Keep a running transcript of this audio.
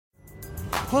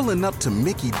Pulling up to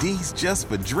Mickey D's just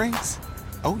for drinks?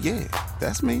 Oh yeah,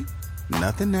 that's me.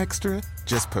 Nothing extra,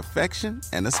 just perfection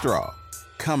and a straw.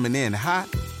 Coming in hot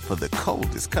for the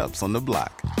coldest cups on the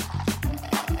block.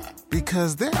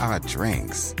 Because there are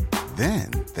drinks.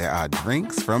 Then there are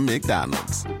drinks from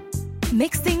McDonald's.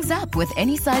 Mix things up with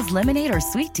any size lemonade or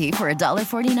sweet tea for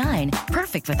 $1.49.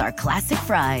 Perfect with our classic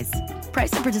fries.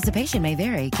 Price and participation may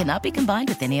vary. Cannot be combined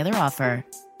with any other offer.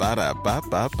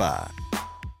 Ba-da-ba-ba-ba.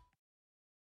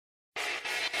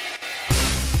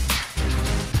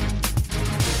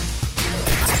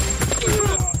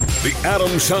 The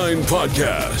Adam Schein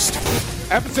Podcast.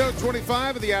 Episode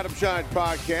 25 of the Adam Schein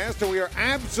Podcast, and we are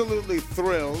absolutely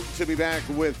thrilled to be back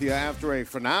with you after a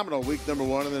phenomenal week number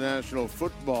one in the National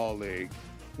Football League.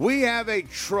 We have a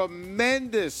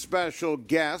tremendous special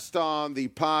guest on the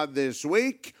pod this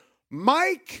week,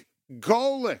 Mike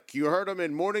Golic. You heard him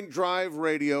in Morning Drive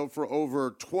Radio for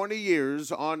over 20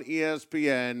 years on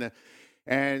ESPN.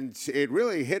 And it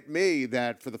really hit me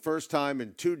that for the first time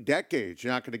in 2 decades,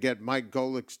 you're not going to get Mike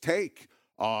Golic's take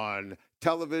on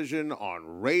television,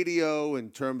 on radio,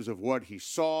 in terms of what he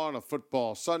saw on a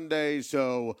football Sunday.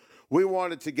 So we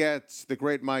wanted to get the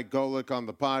great Mike Golic on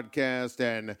the podcast,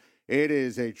 and it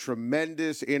is a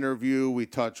tremendous interview. We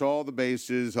touch all the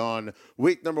bases on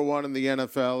week number one in the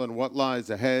NFL and what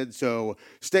lies ahead. So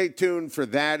stay tuned for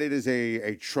that. It is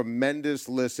a tremendous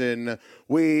listen.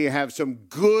 We have some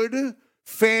good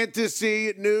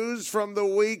fantasy news from the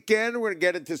weekend. We're going to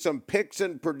get into some picks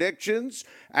and predictions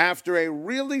after a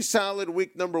really solid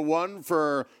week number one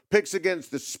for picks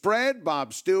against the spread.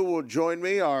 Bob Stew will join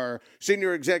me. Our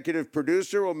senior executive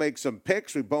producer will make some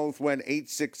picks. We both went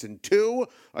 8-6-2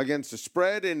 against the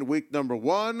spread in week number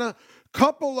one.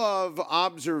 Couple of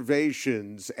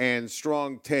observations and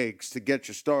strong takes to get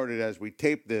you started as we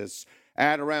tape this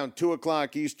at around 2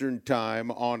 o'clock Eastern time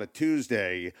on a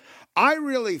Tuesday. I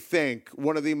really think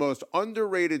one of the most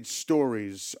underrated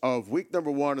stories of week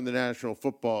number one in the National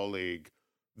Football League,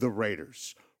 the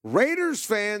Raiders. Raiders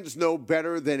fans know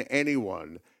better than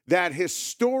anyone that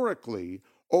historically,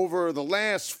 over the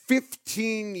last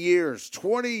 15 years,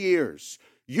 20 years,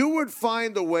 you would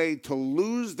find a way to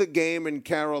lose the game in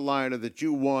Carolina that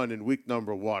you won in week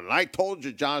number one. And I told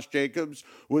you Josh Jacobs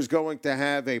was going to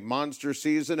have a monster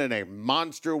season and a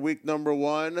monster week number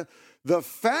one. The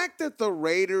fact that the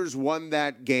Raiders won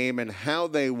that game and how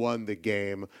they won the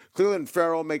game, Cleveland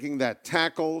Farrell making that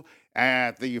tackle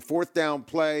at the fourth down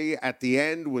play at the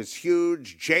end was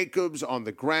huge. Jacobs on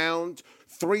the ground,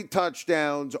 3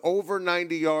 touchdowns, over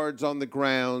 90 yards on the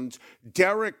ground.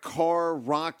 Derek Carr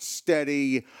rocked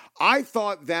steady. I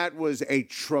thought that was a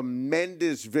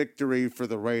tremendous victory for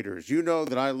the Raiders. You know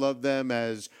that I love them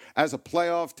as a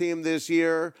playoff team this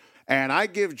year, and I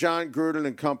give John Gruden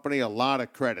and company a lot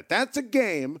of credit. That's a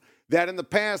game that in the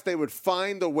past they would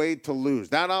find a way to lose.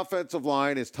 That offensive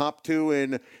line is top 2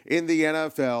 in the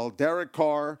NFL. Derek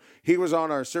Carr, he was on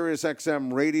our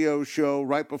SiriusXM radio show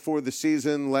right before the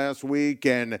season last week,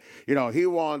 and, you know, he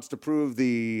wants to prove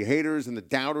the haters and the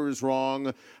doubters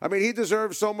wrong. I mean, he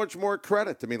deserves so much more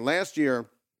credit. I mean, last year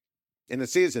in the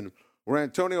season where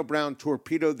Antonio Brown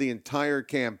torpedoed the entire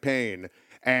campaign,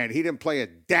 and he didn't play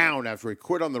it down after he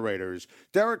quit on the Raiders,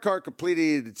 Derek Carr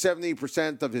completed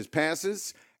 70% of his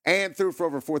passes and threw for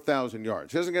over 4,000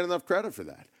 yards. He doesn't get enough credit for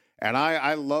that. And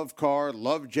I love Carr,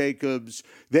 love Jacobs.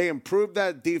 They improved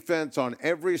that defense on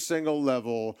every single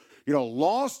level. You know,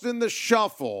 lost in the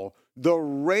shuffle, the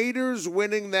Raiders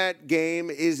winning that game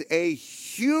is a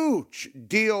huge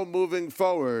deal moving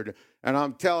forward. And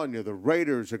I'm telling you, the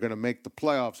Raiders are going to make the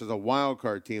playoffs as a wild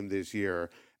card team this year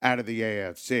out of the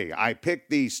AFC. I picked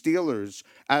the Steelers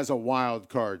as a wild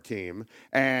card team,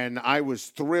 and I was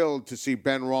thrilled to see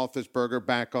Ben Roethlisberger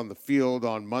back on the field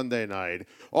on Monday night,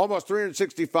 almost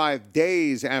 365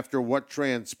 days after what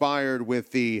transpired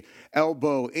with the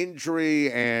elbow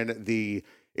injury and the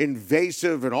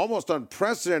invasive and almost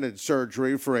unprecedented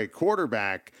surgery for a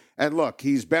quarterback. And look,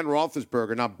 he's Ben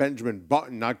Roethlisberger, not Benjamin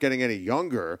Button, not getting any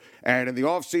younger. And in the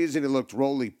offseason, he looked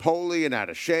roly-poly and out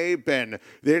of shape, and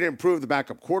they didn't improve the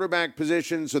backup quarterback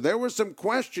position. So there were some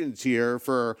questions here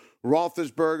for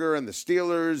Roethlisberger and the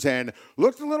Steelers, and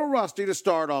looked a little rusty to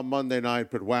start on Monday night.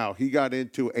 But, wow, he got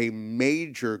into a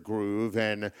major groove,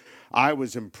 and I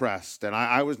was impressed, and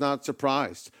I was not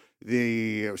surprised.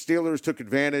 The Steelers took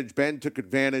advantage. Ben took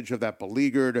advantage of that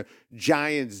beleaguered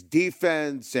Giants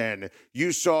defense, and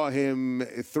you saw him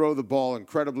throw the ball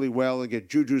incredibly well and get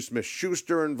Juju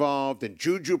Smith-Schuster involved, and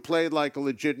Juju played like a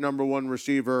legit number one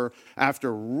receiver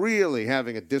after really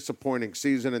having a disappointing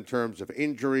season in terms of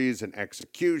injuries and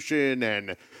execution.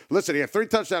 And listen, he had 3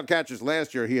 touchdown catches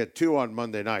last year. He had 2 on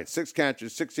Monday night. 6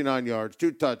 catches, 69 yards,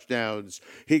 2 touchdowns.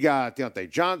 He got Deontay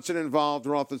Johnson involved.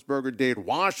 Roethlisberger did.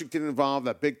 Washington involved,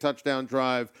 that big touchdown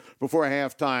drive before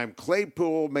halftime.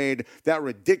 Claypool made that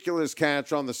ridiculous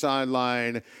catch on the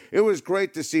sideline. It was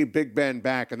great to see Big Ben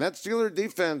back, and that Steeler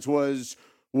defense was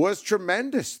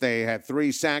tremendous. They had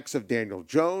 3 sacks of Daniel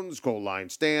Jones, goal line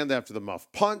stand after the muff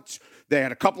punt. They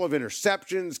had a couple of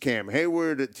interceptions, Cam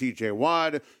Hayward, T.J.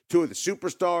 Watt, 2 of the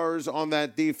superstars on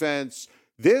that defense.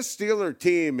 This Steeler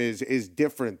team is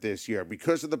different this year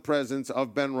because of the presence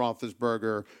of Ben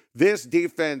Roethlisberger. This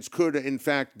defense could, in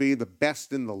fact, be the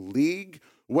best in the league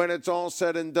when it's all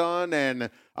said and done. And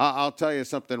I'll tell you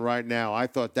something right now. I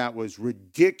thought that was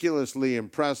ridiculously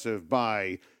impressive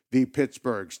by the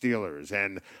Pittsburgh Steelers.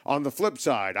 And on the flip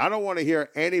side, I don't want to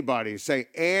hear anybody say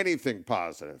anything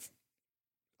positive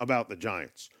about the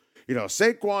Giants. You know,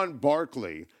 Saquon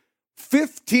Barkley,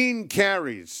 15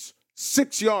 carries,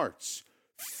 6 yards.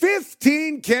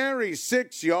 15 carries,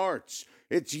 6 yards.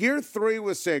 It's year 3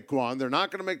 with Saquon. They're not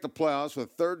going to make the playoffs for the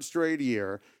 3rd straight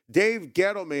year. Dave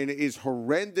Gettleman is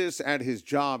horrendous at his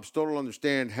job. Still don't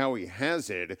understand how he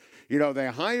has it. You know, they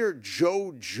hired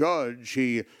Joe Judge.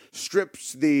 He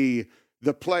strips the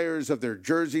players of their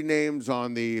jersey names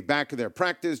on the back of their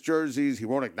practice jerseys. He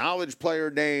won't acknowledge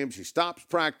player names. He stops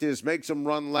practice, makes them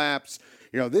run laps.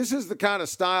 You know, this is the kind of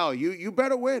style you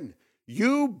better win.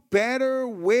 You better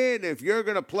win if you're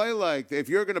going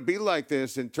to be like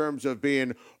this in terms of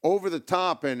being over the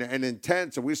top and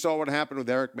intense. And we saw what happened with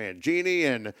Eric Mangini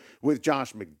and with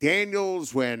Josh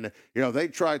McDaniels when, you know, they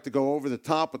tried to go over the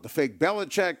top with the fake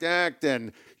Belichick act,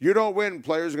 and you don't win.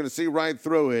 Players are going to see right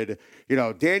through it. You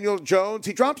know, Daniel Jones,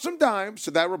 he dropped some dimes,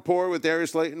 so that rapport with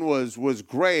Darius Slayton was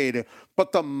great,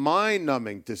 but the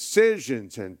mind-numbing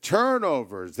decisions and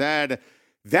turnovers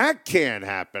that can't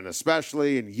happen,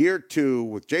 especially in year 2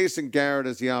 with Jason Garrett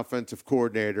as the offensive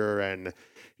coordinator. And,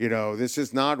 you know, this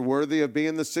is not worthy of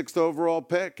being the 6th overall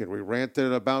pick. And we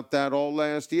ranted about that all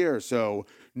last year. So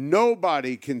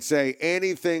nobody can say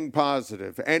anything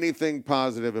positive,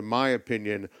 in my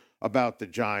opinion, about the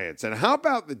Giants. And how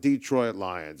about the Detroit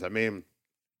Lions? I mean,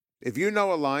 if you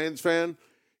know a Lions fan,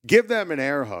 give them an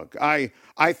air hug. I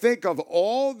think of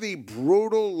all the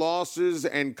brutal losses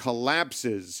and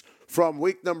collapses from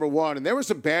week number 1, and there were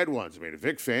some bad ones. I mean,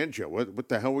 Vic Fangio, what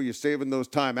the hell were you saving those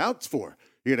timeouts for?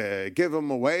 You gonna give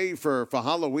them away for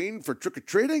Halloween for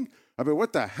trick-or-treating? I mean,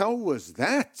 what the hell was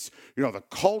that? You know, the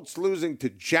Colts losing to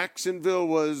Jacksonville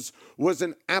was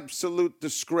an absolute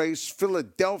disgrace.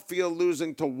 Philadelphia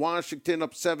losing to Washington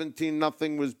up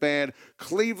 17-0 was bad.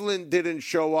 Cleveland didn't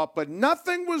show up, but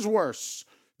nothing was worse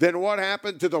than what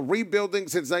happened to the rebuilding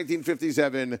since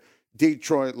 1957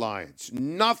 Detroit Lions.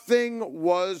 Nothing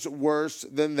was worse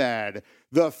than that.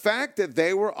 The fact that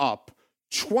they were up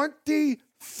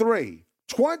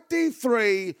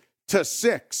 23 to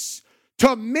 6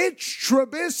 to Mitch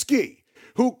Trubisky,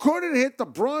 who couldn't hit the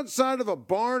broadside of a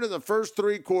barn in the first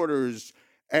 3 quarters,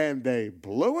 and they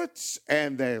blew it,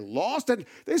 and they lost, and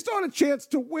they still had a chance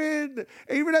to win,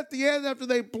 even at the end after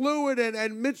they blew it,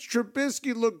 and Mitch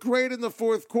Trubisky looked great in the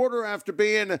 4th quarter after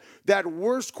being that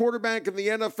worst quarterback in the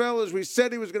NFL, as we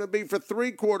said he was going to be for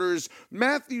 3 quarters.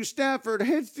 Matthew Stafford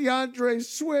hits DeAndre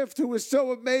Swift, who was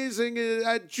so amazing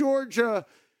at Georgia,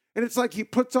 and it's like he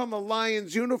puts on the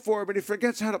Lions uniform and he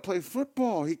forgets how to play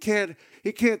football. He can't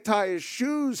tie his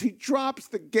shoes. He drops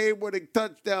the game-winning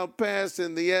touchdown pass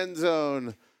in the end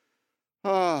zone.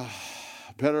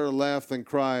 Better laugh than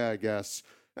cry, I guess.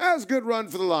 That was a good run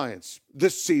for the Lions.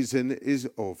 This season is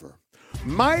over.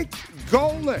 Mike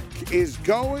Golic is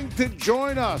going to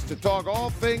join us to talk all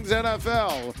things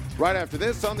NFL right after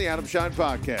this on the Adam Schein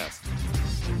Podcast.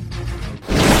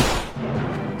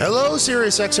 Hello,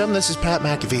 SiriusXM. This is Pat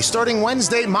McAfee. Starting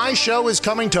Wednesday, my show is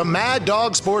coming to Mad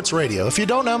Dog Sports Radio. If you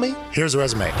don't know me, here's a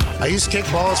resume. I used to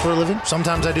kick balls for a living.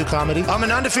 Sometimes I do comedy. I'm an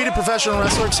undefeated professional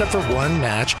wrestler except for one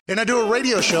match. And I do a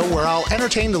radio show where I'll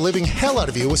entertain the living hell out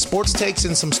of you with sports takes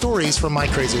and some stories from my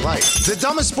crazy life. The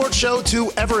dumbest sports show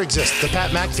to ever exist, The Pat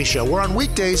McAfee Show. We're on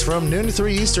weekdays from noon to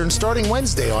 3 Eastern starting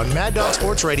Wednesday on Mad Dog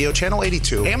Sports Radio, Channel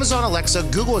 82, Amazon Alexa,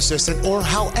 Google Assistant, or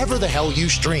however the hell you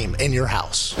stream in your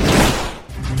house.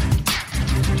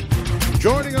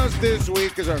 Joining us this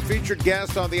week is our featured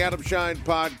guest on the Adam Schein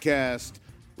Podcast,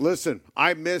 Listen,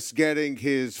 I miss getting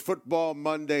his Football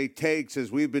Monday takes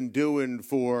as we've been doing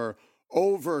for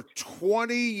over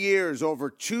 20 years, over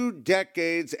 2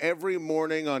 decades, every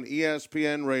morning on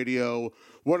ESPN Radio.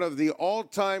 One of the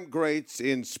all-time greats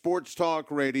in sports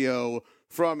talk radio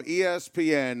from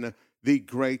ESPN, the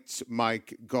great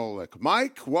Mike Golic.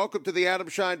 Mike, welcome to the Adam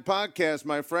Schein podcast,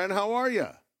 my friend. How are you?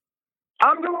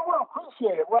 I'm doing well.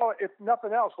 Appreciate it. Well, if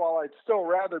nothing else, while I'd still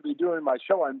rather be doing my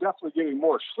show, I'm definitely getting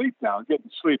more sleep now and getting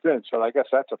sleep in. So I guess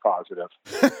that's a positive.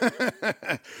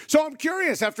 So I'm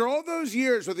curious, after all those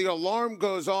years where the alarm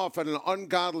goes off at an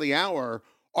ungodly hour,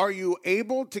 are you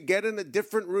able to get in a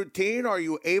different routine? Are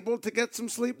you able to get some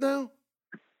sleep now?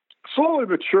 Slowly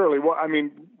but surely. Well, I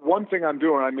mean, one thing I'm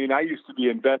doing, I used to be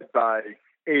in bed by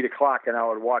 8 o'clock and I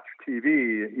would watch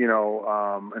TV,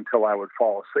 until I would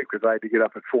fall asleep because I had to get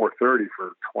up at 4:30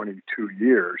 for 22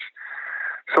 years.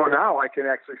 So now I can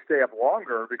actually stay up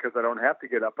longer because I don't have to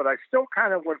get up. But I still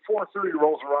kind of, when 4:30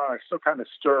 rolls around, I still kind of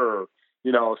stir,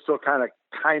 still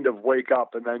kind of wake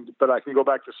up, but I can go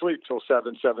back to sleep till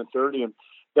 7:30, and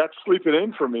that's sleeping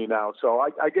in for me now. So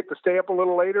I get to stay up a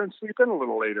little later and sleep in a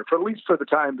little later, for at least for the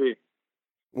time being.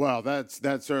 Well, that's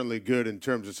certainly good in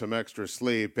terms of some extra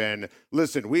sleep. And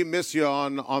listen, we miss you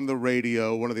on the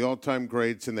radio, one of the all-time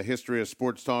greats in the history of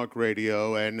sports talk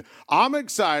radio. And I'm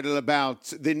excited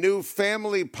about the new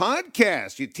family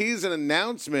podcast. You teased an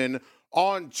announcement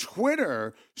on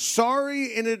Twitter.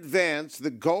 Sorry in advance, the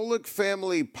Golic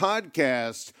Family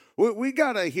Podcast. We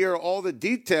got to hear all the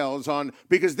details on,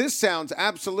 because this sounds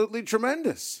absolutely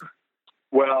tremendous.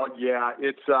 Well, yeah,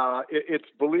 it's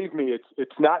believe me,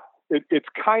 it's not. It's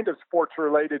kind of sports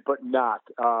related, but not.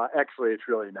 Actually, it's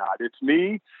really not. It's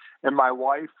me and my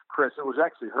wife, Chris. It was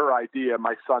actually her idea.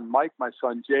 My son, Mike, my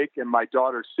son, Jake, and my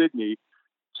daughter, Sydney.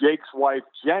 Jake's wife,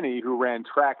 Jenny, who ran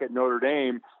track at Notre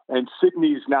Dame, and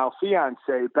Sydney's now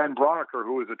fiance, Ben Broniker,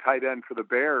 who was a tight end for the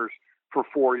Bears for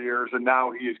 4 years, and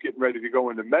now he is getting ready to go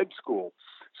into med school.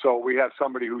 So we have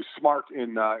somebody who's smart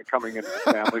in coming into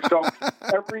the family. So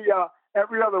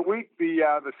every other week,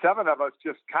 the 7 of us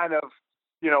just kind of,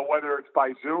 whether it's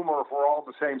by Zoom or if we're all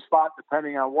in the same spot,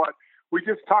 depending on what, we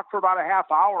just talk for about a half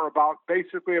hour about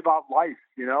life,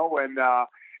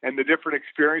 and the different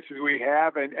experiences we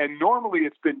have. And normally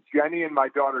it's been Jenny and my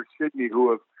daughter Sydney who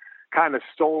have kind of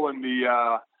stolen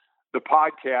the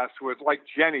podcast with, like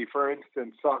Jenny, for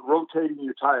instance, rotating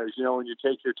your tires. When you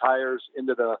take your tires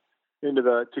into the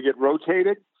to get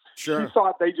rotated. Sure. She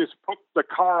thought they just put the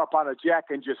car up on a jack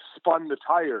and just spun the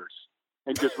tires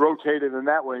and just rotated in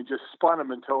that way and just spun them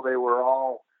until they were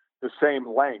all the same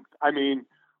length. I mean,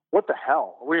 what the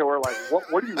hell? We were like,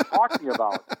 what are you talking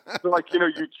about? They're like, you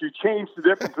changed the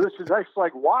difference. This is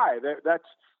like, why?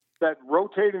 That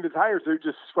rotating the tires, I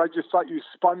just thought you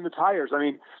spun the tires. I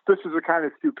mean, this is the kind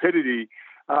of stupidity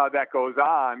that goes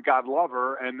on. God love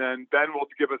her. And then Ben will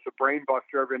give us a brain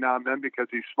buster every now and then because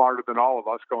he's smarter than all of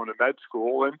us going to med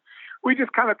school. And we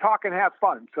just kind of talk and have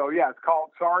fun. So, yeah, it's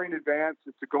called Sorry in Advance.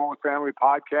 It's a Golic Family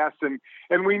podcast, and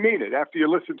we mean it. After you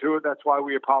listen to it, that's why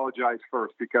we apologize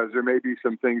first, because there may be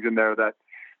some things in there that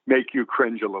make you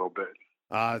cringe a little bit.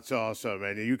 It's awesome,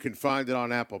 and you can find it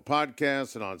on Apple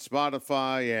Podcasts and on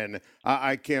Spotify, and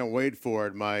I can't wait for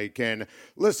it, Mike. And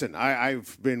listen,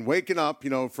 I've been waking up,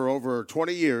 for over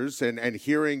 20 years and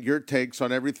hearing your takes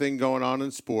on everything going on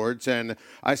in sports. And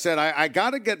I said, I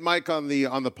got to get Mike on the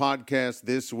podcast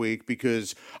this week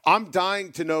because I'm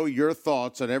dying to know your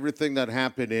thoughts on everything that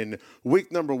happened in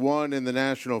week number 1 in the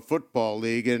National Football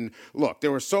League. And look,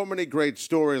 there were so many great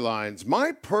storylines.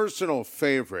 My personal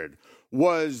favorite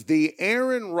was the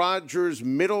Aaron Rodgers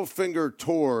middle finger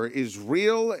tour is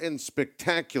real and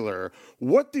spectacular.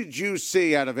 What did you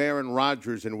see out of Aaron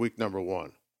Rodgers in week number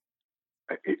 1?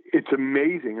 It's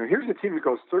amazing. And here's a team that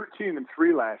goes 13-3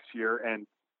 last year, and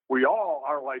we all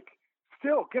are like,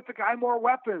 still, get the guy more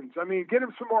weapons. I mean, get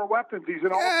him some more weapons. He's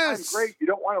an all-time great. You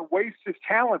don't want to waste his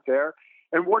talent there.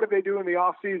 And what do they do in the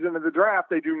offseason of the draft?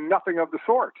 They do nothing of the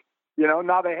sort.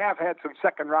 Now they have had some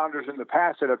second rounders in the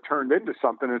past that have turned into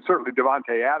something, and certainly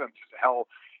Devontae Adams is a hell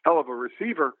of a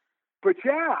receiver. But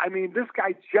yeah, I mean, this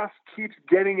guy just keeps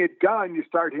getting it done. You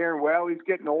start hearing, well, he's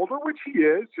getting older, which he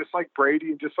is, just like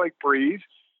Brady and just like Breeze.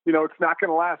 It's not going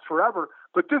to last forever.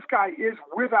 But this guy is,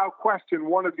 without question,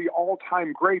 one of the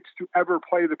all-time greats to ever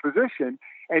play the position,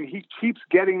 and he keeps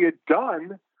getting it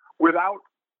done without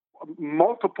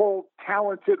multiple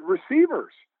talented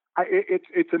receivers.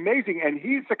 It's amazing, and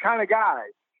he's the kind of guy.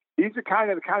 He's the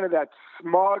kind of that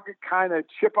smug kind of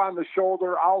chip on the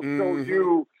shoulder. I'll show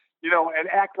you, and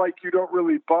act like you don't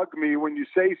really bug me when you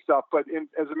say stuff. But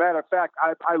as a matter of fact,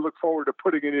 I look forward to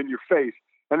putting it in your face,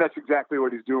 and that's exactly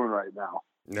what he's doing right now.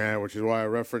 Yeah, which is why I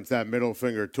referenced that middle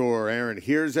finger tour. Aaron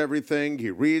hears everything,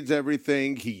 he reads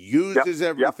everything, he uses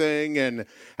everything, and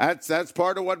that's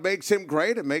part of what makes him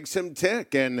great. It makes him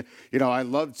tick. And, I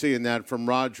loved seeing that from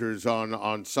Rodgers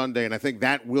on Sunday, and I think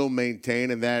that will maintain,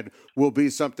 and that will be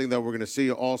something that we're going to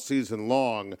see all season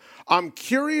long. I'm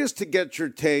curious to get your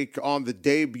take on the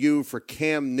debut for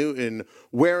Cam Newton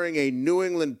wearing a New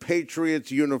England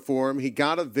Patriots uniform. He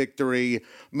got a victory.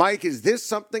 Mike, is this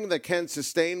something that can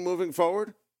sustain moving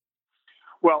forward?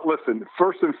 Well, listen,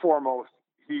 first and foremost,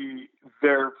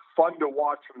 they're fun to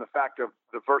watch from the fact of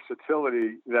the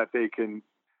versatility that they can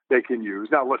use.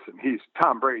 Now, listen,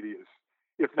 Tom Brady is,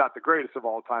 if not the greatest of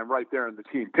all time, right there in the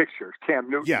team pictures. Cam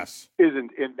Newton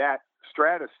isn't in that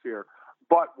stratosphere.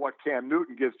 But what Cam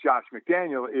Newton gives Josh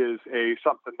McDaniel is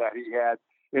something that he had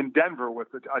in Denver with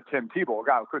Tim Tebow, a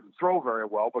guy who couldn't throw very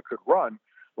well but could run.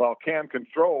 Well, Cam can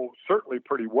throw certainly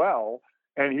pretty well,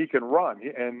 and he can run.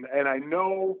 And I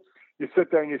know you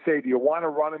sit there and you say, do you want to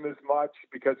run him as much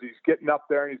because he's getting up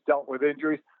there and he's dealt with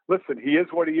injuries? Listen, he is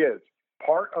what he is.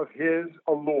 Part of his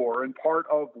allure and part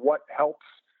of what helps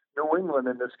New England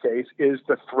in this case is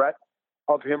the threat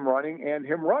of him running.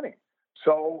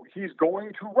 So he's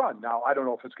going to run. Now, I don't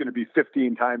know if it's going to be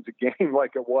 15 times a game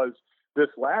like it was this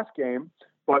last game,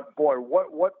 but boy,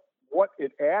 what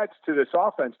it adds to this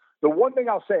offense. The one thing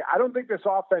I'll say, I don't think this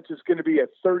offense is going to be a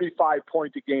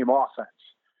 35-point-a-game offense.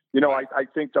 I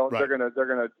think they're going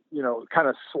to kind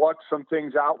of slug some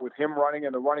things out with him running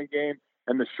in the running game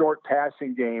and the short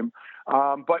passing game.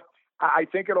 But I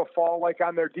think it'll fall like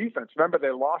on their defense. Remember,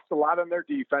 they lost a lot on their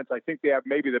defense. I think they have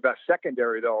maybe the best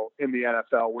secondary, though, in the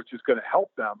NFL, which is going to help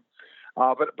them.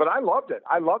 But I loved it.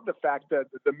 I love the fact that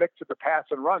the mix of the pass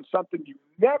and run, something you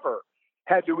never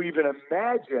had to even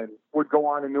imagine would go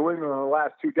on in New England in the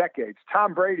last 2 decades.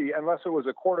 Tom Brady, unless it was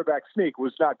a quarterback sneak,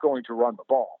 was not going to run the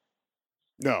ball.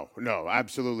 No,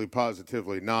 absolutely,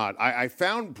 positively not. I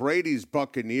found Brady's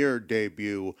Buccaneer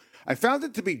debut, I found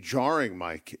it to be jarring,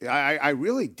 Mike. I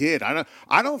really did. I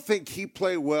don't think he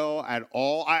played well at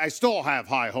all. I still have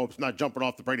high hopes, not jumping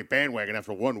off the Brady bandwagon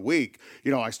after 1 week.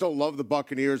 I still love the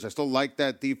Buccaneers. I still like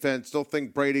that defense. Still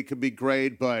think Brady could be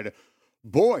great. But,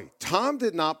 boy, Tom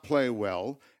did not play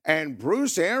well. And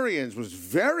Bruce Arians was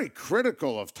very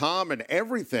critical of Tom and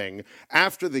everything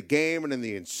after the game and in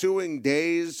the ensuing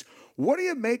days. What do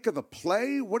you make of the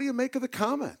play? What do you make of the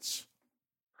comments?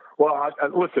 Well,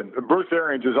 listen, Bruce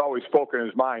Arians has always spoken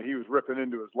his mind. He was ripping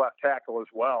into his left tackle as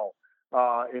well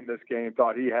in this game,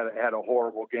 thought he had a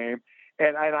horrible game.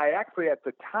 And I actually, at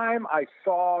the time I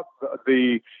saw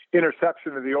the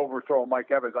interception of the overthrow of Mike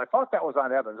Evans, I thought that was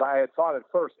on Evans. I had thought at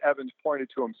first Evans pointed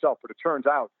to himself, but it turns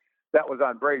out that was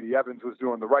on Brady. Evans was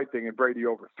doing the right thing, and Brady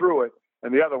overthrew it.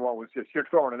 And the other one was just, you're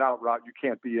throwing an out route. You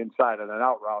can't be inside of an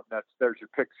out route. And there's your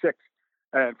pick six.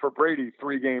 And for Brady,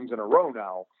 3 games in a row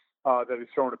now that he's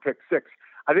thrown a pick six.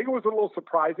 I think it was a little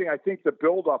surprising. I think the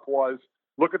buildup was,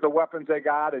 look at the weapons they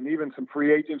got, and even some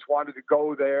free agents wanted to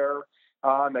go there.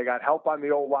 And they got help on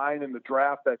the O-line in the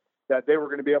draft that they were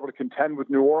going to be able to contend with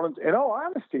New Orleans. In all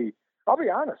honesty, I'll be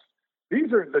honest,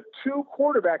 these are the 2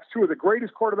 of the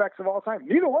greatest quarterbacks of all time.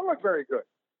 Neither one looked very good.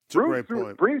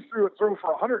 Breeze threw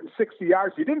for 160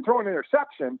 yards. He didn't throw an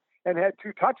interception and had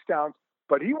 2 touchdowns,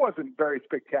 but he wasn't very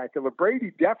spectacular.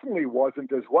 Brady definitely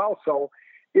wasn't as well. So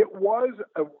it was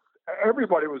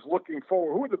everybody was looking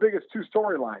forward. Who were the biggest 2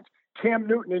 storylines? Cam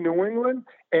Newton in New England,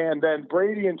 and then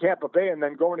Brady in Tampa Bay, and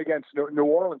then going against New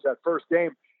Orleans that first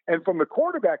game. And from the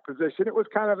quarterback position, it was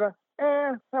kind of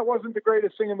that wasn't the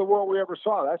greatest thing in the world we ever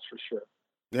saw. That's for sure.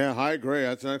 Yeah, I agree.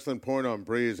 That's an excellent point on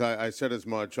Breeze. I said as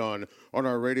much on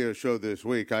our radio show this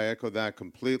week. I echo that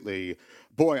completely.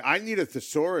 Boy, I need a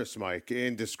thesaurus, Mike,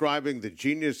 in describing the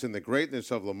genius and the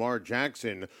greatness of Lamar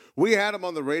Jackson. We had him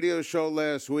on the radio show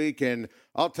last week, and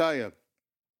I'll tell you,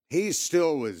 he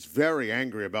still was very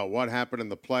angry about what happened in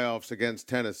the playoffs against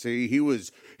Tennessee. He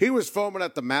was foaming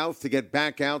at the mouth to get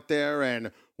back out there,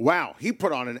 and wow, he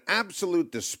put on an absolute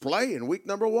display in week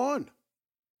number 1.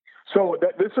 So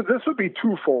this would be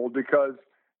twofold, because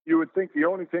you would think the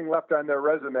only thing left on their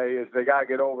resume is they got to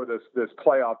get over this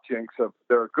playoff jinx of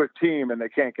they're a good team and they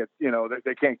can't get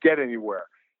they can't get anywhere.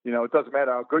 It doesn't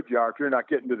matter how good you are, if you're not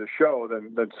getting to the show,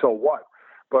 then so what?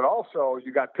 But also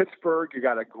you got Pittsburgh, you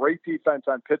got a great defense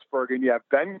on Pittsburgh, and you have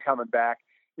Ben coming back.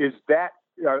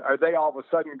 Are they all of a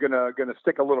sudden gonna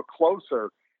stick a little closer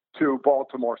to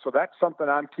Baltimore? So that's something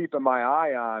I'm keeping my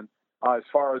eye on as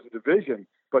far as the division.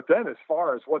 But then as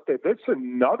far as it's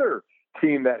another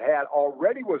team that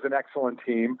already was an excellent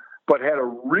team, but had a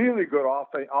really good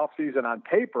offseason on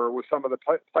paper with some of the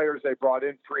players they brought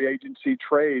in, free agency,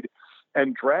 trade,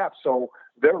 and draft. So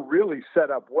they're really set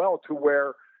up well to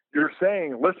where you're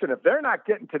saying, listen, if they're not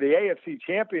getting to the AFC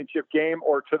Championship game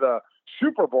or to the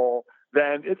Super Bowl,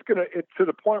 then it's to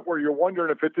the point where you're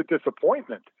wondering if it's a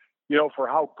disappointment, for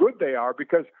how good they are.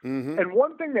 Because, and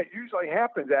one thing that usually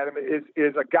happens, Adam,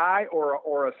 is a guy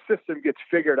or a system gets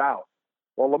figured out.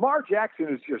 Well, Lamar Jackson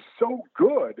is just so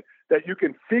good that you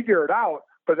can figure it out,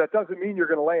 but that doesn't mean you're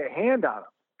going to lay a hand on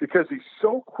him because he's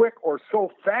so quick or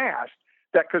so fast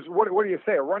that, because what do you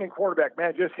say? A running quarterback,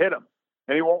 man, just hit him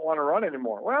and he won't want to run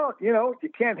anymore. Well, you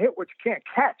can't hit what you can't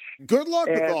catch. Good luck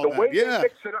with all that. Yeah.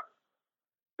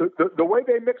 The way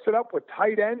they mix it up with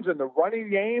tight ends and the running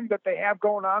game that they have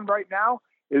going on right now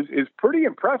is pretty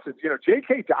impressive.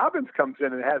 J.K. Dobbins comes in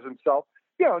and has himself,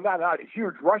 not a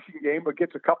huge rushing game, but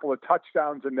gets a couple of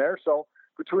touchdowns in there. So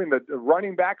between the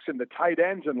running backs and the tight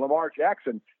ends and Lamar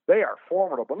Jackson, they are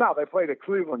formidable. Now, they played a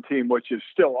Cleveland team, which is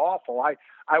still awful.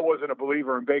 I wasn't a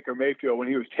believer in Baker Mayfield when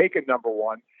he was taken number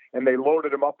one, and they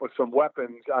loaded him up with some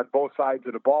weapons on both sides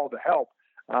of the ball to help.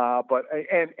 But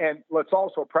let's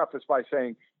also preface by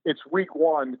saying it's week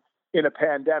one in a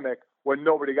pandemic when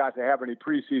nobody got to have any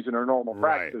preseason or normal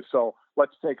practice. So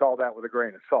let's take all that with a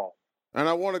grain of salt. And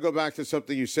I want to go back to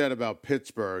something you said about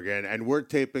Pittsburgh, and we're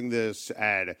taping this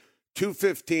at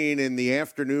 2:15 in the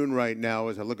afternoon right now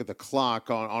as I look at the clock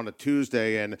on a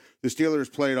Tuesday, and the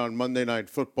Steelers played on Monday Night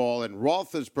Football, and Ben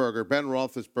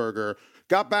Roethlisberger,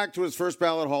 got back to his first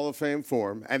ballot Hall of Fame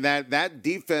form, and that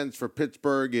defense for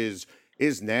Pittsburgh is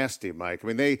nasty, Mike.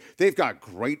 I mean, they've got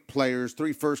great players,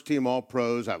 3 first-team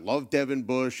All-Pros. I love Devin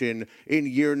Bush in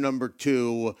year number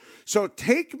 2. So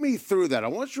take me through that. I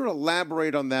want you to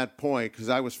elaborate on that point because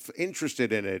I was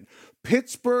interested in it.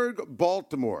 Pittsburgh,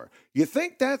 Baltimore. You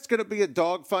think that's going to be a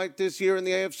dogfight this year in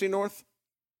the AFC North?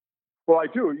 Well, I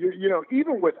do.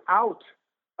 Even without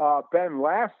Ben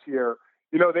last year,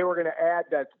 they were going to add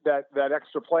that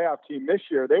extra playoff team this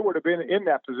year. They would have been in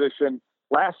that position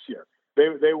last year.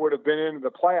 They would have been into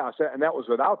the playoffs, and that was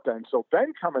without Ben. So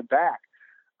Ben coming back,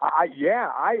 I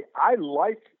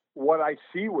like what I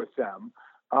see with them.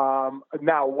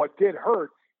 Now, what did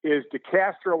hurt is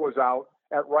DeCastro was out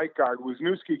at right guard.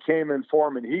 Wisniewski came in for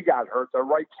him, and he got hurt. The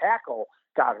right tackle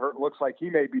got hurt. Looks like he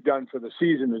may be done for the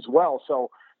season as well. So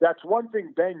that's one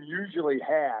thing Ben usually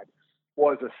had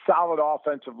was a solid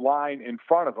offensive line in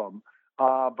front of him.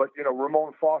 But,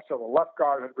 Ramon Foster, the left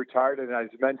guard, had retired, and as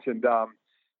mentioned,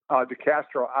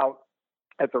 DeCastro out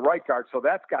at the right guard, so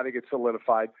that's got to get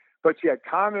solidified. But you had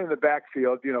Conner in the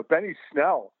backfield. Benny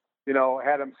Snell,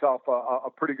 had himself a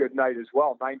pretty good night as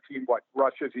well. 19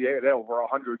 rushes, he had over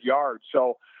 100 yards.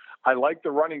 So I like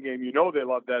the running game. They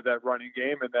love that running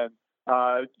game. And then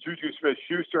Juju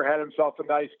Smith-Schuster had himself a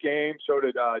nice game. So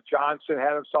did Johnson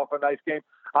had himself a nice game.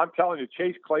 I'm telling you,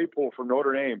 Chase Claypool from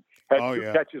Notre Dame had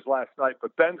 2 catches last night,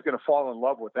 but Ben's going to fall in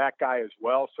love with that guy as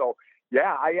well. So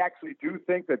yeah, I actually do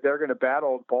think that they're going to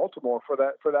battle Baltimore for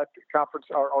that conference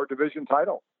or division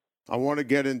title. I want to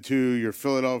get into your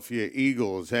Philadelphia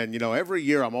Eagles. And, every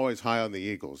year I'm always high on the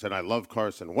Eagles. And I love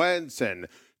Carson Wentz and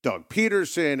Doug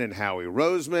Peterson and Howie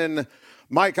Roseman.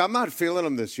 Mike, I'm not feeling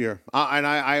them this year.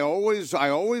 I always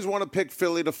want to pick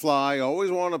Philly to fly. I always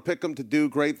want to pick them to do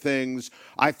great things.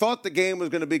 I thought the game was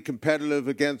going to be competitive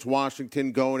against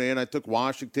Washington going in. I took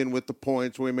Washington with the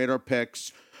points when we made our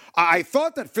picks. I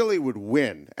thought that Philly would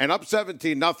win, and up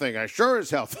 17-0. I sure as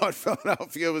hell thought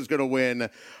Philadelphia was going to win.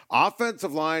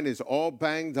 Offensive line is all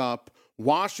banged up.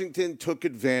 Washington took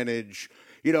advantage.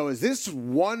 Is this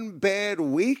one bad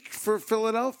week for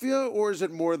Philadelphia, or is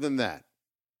it more than that?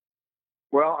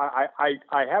 Well, I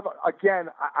have, again,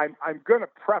 I'm going to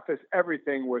preface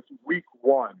everything with week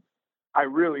one. I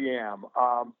really am.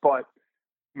 But,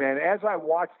 man, as I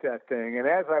watched that thing, and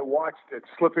as I watched it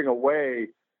slipping away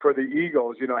for the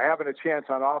Eagles, having a chance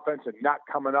on offense and not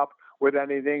coming up with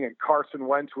anything, and Carson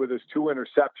Wentz with his 2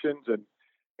 interceptions,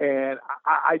 and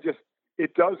I just,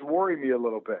 it does worry me a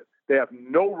little bit. They have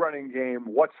no running game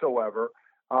whatsoever,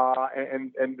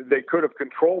 and they could have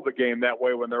controlled the game that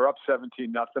way when they're up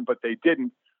 17-0, but they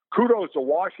didn't. Kudos to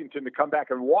Washington to come back,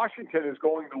 and Washington is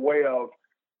going the way of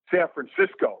San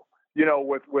Francisco.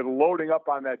 With loading up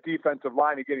on that defensive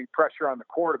line and getting pressure on the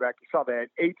quarterback. You saw they had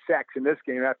 8 sacks in this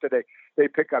game after they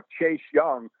pick up Chase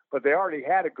Young, but they already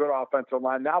had a good offensive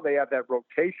line. Now they have that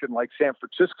rotation like San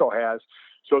Francisco has.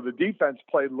 So the defense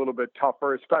played a little bit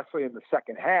tougher, especially in the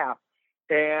second half.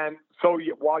 And so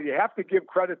while you have to give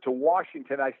credit to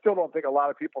Washington, I still don't think a lot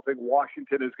of people think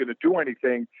Washington is going to do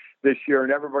anything this year.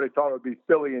 And everybody thought it would be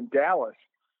Philly and Dallas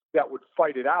that would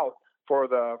fight it out for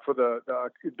the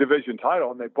division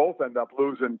title, and they both end up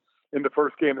losing in the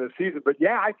first game of the season. But,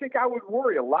 yeah, I think I would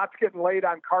worry. A lot's getting laid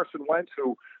on Carson Wentz,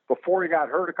 who before he got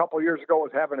hurt a couple of years ago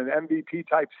was having an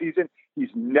MVP-type season. He's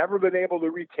never been able to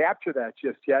recapture that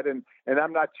just yet, and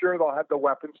I'm not sure they'll have the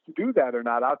weapons to do that or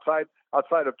not outside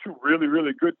of two really,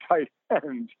 really good tight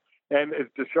ends. And it's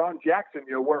Deshaun Jackson,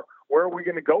 where are we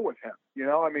going to go with him?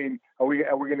 I mean, are we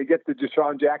going to get the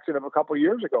Deshaun Jackson of a couple of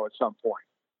years ago at some point?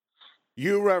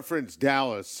 You referenced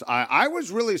Dallas. I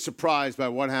was really surprised by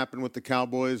what happened with the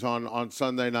Cowboys on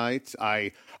Sunday night.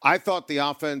 I thought the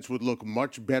offense would look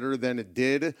much better than it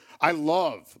did. I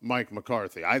love Mike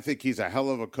McCarthy. I think he's a hell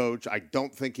of a coach. I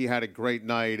don't think he had a great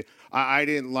night. I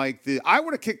didn't like I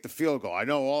would have kicked the field goal. I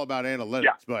know all about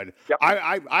analytics, but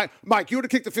yep. Mike, you would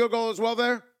have kicked the field goal as well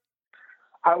there?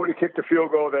 I would have kicked the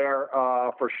field goal there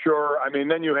for sure. I mean,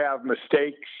 then you have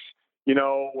mistakes.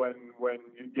 When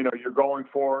you're going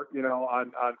for it,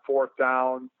 on fourth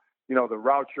down, the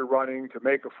routes you're running to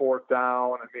make a fourth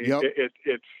down. I mean,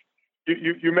 yep.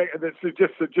 You make this is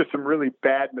just some really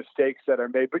bad mistakes that are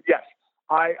made. But yes,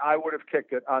 I would have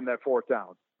kicked it on that fourth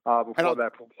down before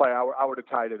that play. I would have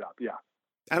tied it up. Yeah.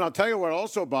 And I'll tell you what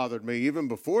also bothered me even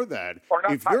before that. Or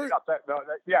not tied it up.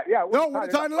 Would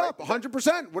have tied it up.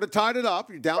 100% would have tied it up.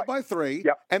 You're down by 3.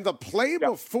 Yep. And the play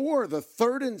before the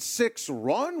 3rd and 6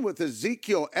 run with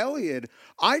Ezekiel Elliott,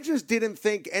 I just didn't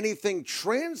think anything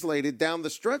translated down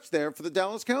the stretch there for the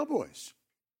Dallas Cowboys.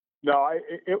 No,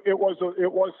 it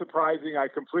was surprising. I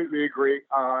completely agree.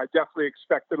 I definitely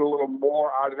expected a little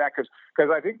more out of that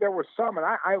because I think there was some, and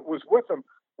I was with them,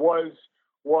 was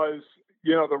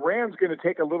the Rams going to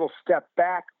take a little step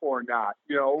back or not?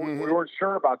 We weren't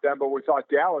sure about them, but we thought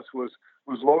Dallas was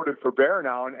loaded for bear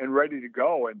now and ready to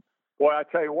go. And boy, I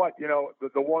tell you what, the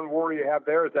one worry you have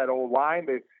there is that old line.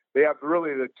 They have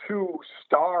really the 2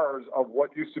 stars of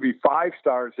what used to be 5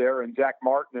 stars there, and Zach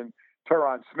Martin and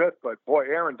Tyron Smith. But boy,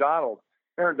 Aaron Donald,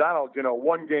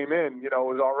 one game in,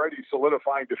 was already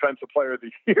solidifying Defensive Player of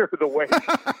the Year the way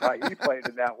he played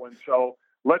in that one. So.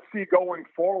 Let's see going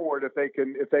forward if they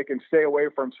can stay away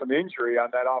from some injury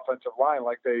on that offensive line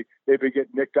like they've been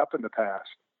getting nicked up in the past.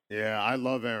 Yeah, I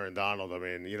love Aaron Donald. I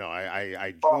mean,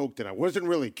 I joked and I wasn't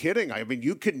really kidding. I mean,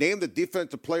 you could name the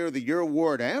Defensive Player of the Year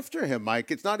award after him, Mike.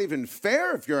 It's not even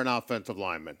fair if you're an offensive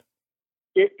lineman.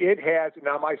 It has.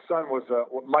 Now, my son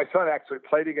actually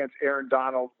played against Aaron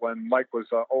Donald when Mike was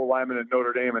O-lineman at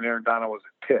Notre Dame and Aaron Donald was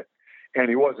at Pitt. And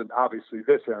he wasn't obviously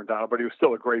this Aaron Donald, but he was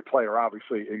still a great player,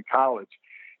 obviously, in college.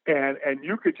 And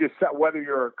you could just set, whether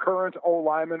you're a current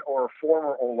O-lineman or a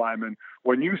former O-lineman,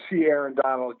 when you see Aaron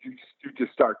Donald, you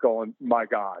just start going, my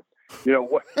God.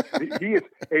 What he is,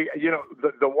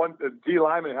 the D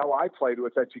lineman hell I played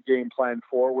with that you game planned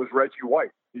for was Reggie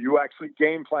White. You actually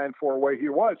game planned for where he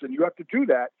was, and you have to do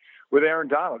that with Aaron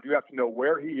Donald. You have to know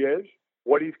where he is,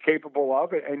 what he's capable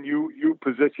of, and you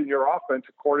position your offense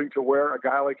according to where a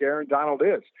guy like Aaron Donald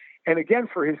is. And again,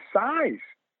 for his size,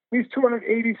 he's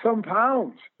 280-some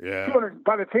pounds. Yeah.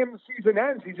 By the time the season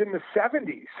ends, he's in the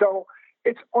 70s. So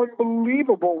it's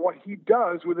unbelievable what he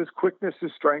does with his quickness,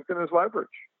 his strength, and his leverage.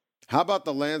 How about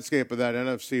the landscape of that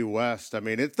NFC West? I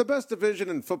mean, it's the best division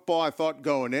in football, I thought,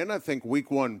 going in. I think week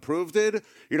 1 proved it.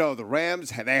 The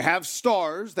Rams, they have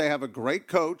stars. They have a great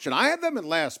coach. And I had them in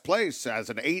last place as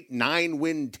an 8-9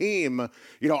 win team.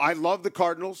 I love the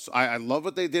Cardinals. I love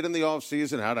what they did in the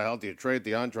offseason. How the hell do you trade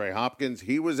DeAndre Hopkins?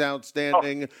 He was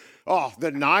outstanding.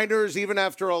 The Niners, even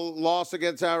after a loss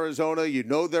against Arizona,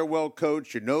 they're well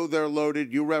coached. They're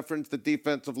loaded. You referenced the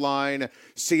defensive line.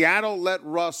 Seattle let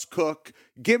Russ cook.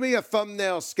 Give me a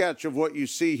thumbnail sketch of what you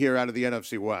see here out of the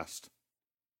NFC West.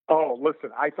 Oh, listen,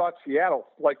 I thought Seattle,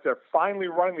 they're finally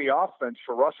running the offense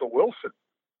for Russell Wilson.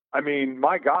 I mean,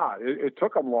 my God, it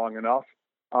took them long enough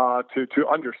to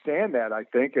understand that, I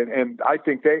think. And I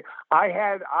think I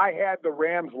had the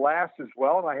Rams last as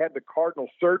well, and I had the Cardinals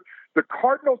third. The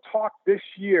Cardinal talk this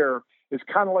year is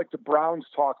kind of like the Browns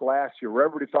talk last year, where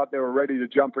everybody thought they were ready to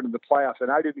jump into the playoffs,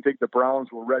 and I didn't think the Browns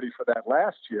were ready for that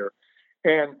last year.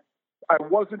 And I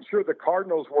wasn't sure the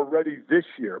Cardinals were ready this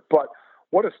year, but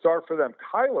what a start for them.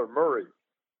 Kyler Murray,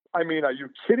 I mean, are you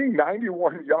kidding?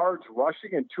 91 yards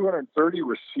rushing and 230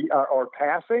 or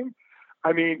passing?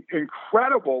 I mean,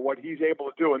 incredible what he's able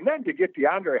to do. And then to get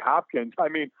DeAndre Hopkins, I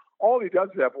mean, all he does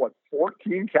is have,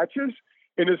 14 catches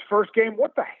in his first game?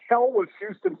 What the hell was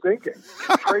Houston thinking?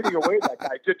 Trading away that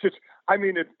guy.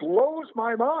 It blows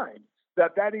my mind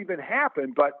that even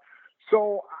happened. But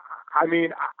so, I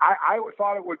mean, I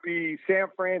thought it would be San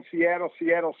Fran, Seattle,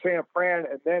 San Fran,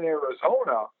 and then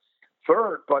Arizona.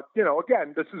 third. But,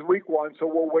 again, this is week one, so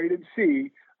we'll wait and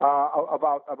see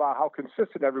about how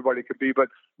consistent everybody could be. But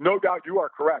no doubt you are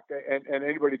correct. And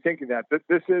anybody thinking that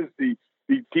this is the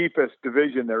deepest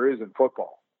division there is in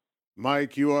football.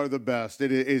 Mike, you are the best.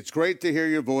 It's great to hear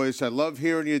your voice. I love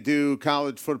hearing you do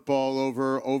college football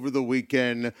over the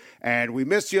weekend. And we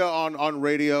miss you on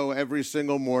radio every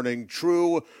single morning.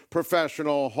 True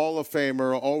professional, Hall of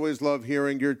Famer. Always love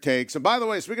hearing your takes. And by the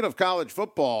way, speaking of college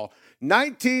football,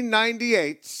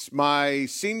 1998, my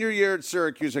senior year at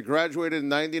Syracuse, I graduated in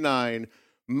 99.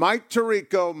 Mike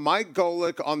Tirico, Mike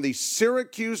Golic on the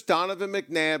Syracuse Donovan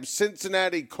McNabb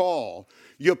Cincinnati call.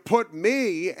 You put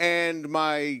me and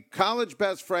my college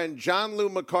best friend, John Lou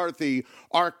McCarthy,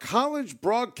 our college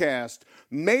broadcast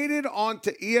made it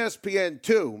onto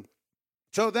ESPN2.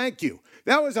 So thank you.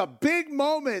 That was a big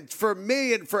moment for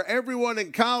me and for everyone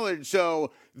in college.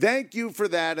 So thank you for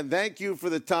that. And thank you for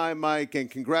the time, Mike. And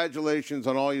congratulations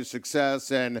on all your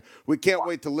success. And we can't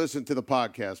wait to listen to the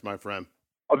podcast, my friend.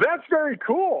 Oh, that's very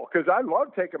cool because I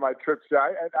love taking my trips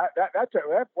there.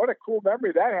 What a cool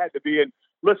memory that had to be. And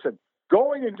listen,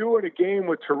 going and doing a game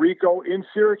with Tirico in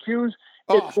Syracuse,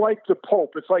 it's like the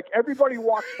Pope. It's like everybody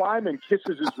walks by him and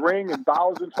kisses his ring and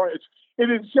bows in front.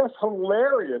 It is just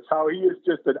hilarious how he is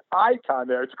just an icon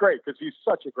there. It's great because he's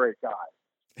such a great guy.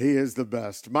 He is the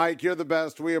best. Mike, you're the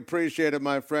best. We appreciate it,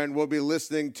 my friend. We'll be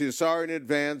listening to Sorry in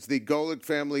Advance, the Golic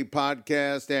Family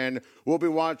podcast, and we'll be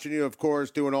watching you, of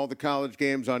course, doing all the college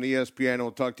games on ESPN.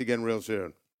 We'll talk to you again real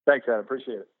soon. Thanks, Adam.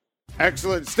 Appreciate it.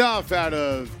 Excellent stuff out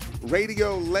of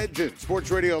radio legend,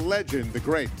 sports radio legend, the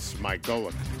great Mike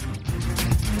Golic.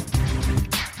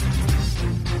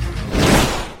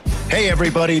 Hey,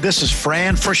 everybody, this is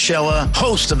Fran Fraschilla,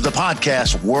 host of the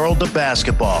podcast World of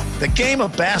Basketball. The game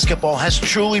of basketball has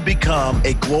truly become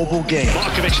a global game.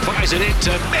 Markovic fires it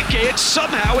into Mickey, and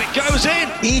somehow it goes in.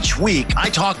 Each week, I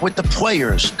talk with the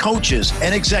players, coaches,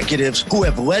 and executives who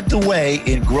have led the way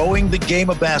in growing the game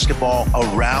of basketball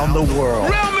around the world.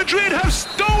 Real Madrid have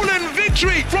stolen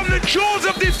victory from the jaws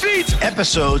of defeat.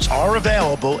 Episodes are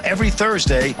available every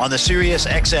Thursday on the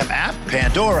SiriusXM app,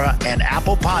 Pandora, and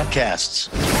Apple Podcasts.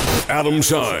 Adam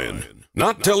Schein,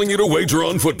 not telling you to wager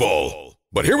on football,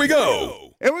 but here we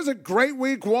go. It was a great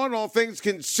week one, all things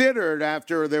considered,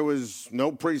 after there was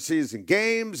no preseason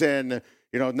games and,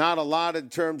 not a lot in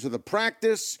terms of the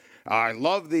practice. I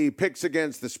love the picks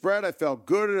against the spread. I felt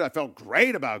good. I felt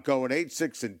great about going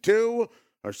 8-6-2.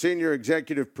 Our senior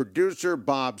executive producer,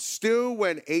 Bob Stew,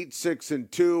 went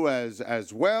 8-6-2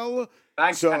 as well.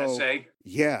 Thanks, Tennessee.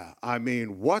 Yeah, I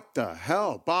mean, what the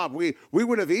hell, Bob? We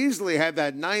would have easily had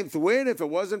that 9th win if it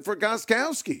wasn't for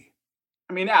Gostkowski.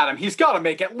 I mean, Adam, he's got to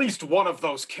make at least one of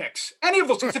those kicks. Any of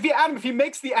those kicks. If he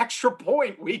makes the extra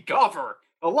point, we cover.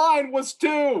 The line was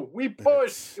 2. We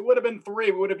pushed. It would have been 3.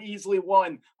 We would have easily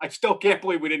won. I still can't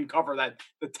believe we didn't cover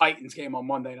the Titans game on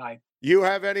Monday night. You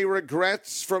have any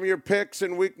regrets from your picks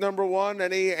in week number one?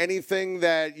 Anything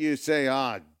that you say,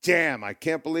 damn, I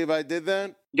can't believe I did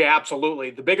that? Yeah,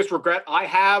 absolutely. The biggest regret I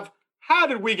have, how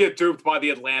did we get duped by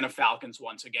the Atlanta Falcons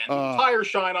once again? The entire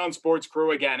Shine On Sports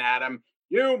crew again, Adam.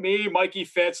 You, me, Mikey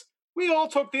Fitz, we all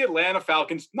took the Atlanta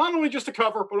Falcons, not only just to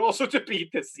cover, but also to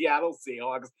beat the Seattle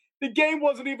Seahawks. The game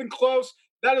wasn't even close.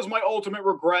 That is my ultimate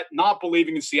regret, not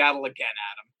believing in Seattle again,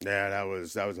 Adam. Yeah,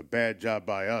 that was a bad job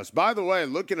by us. By the way,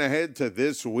 looking ahead to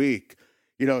this week,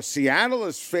 Seattle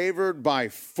is favored by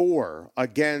 4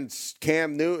 against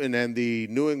Cam Newton and the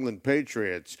New England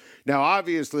Patriots. Now,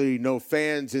 obviously, no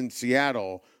fans in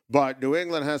Seattle, but New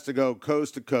England has to go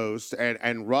coast to coast,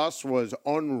 and Russ was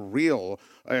unreal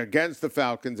against the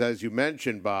Falcons, as you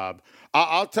mentioned, Bob.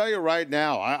 I'll tell you right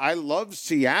now, I love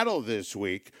Seattle this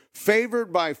week,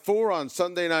 favored by 4 on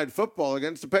Sunday Night Football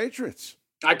against the Patriots.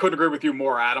 I couldn't agree with you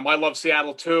more, Adam. I love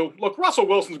Seattle, too. Look, Russell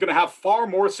Wilson's going to have far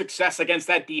more success against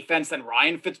that defense than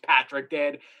Ryan Fitzpatrick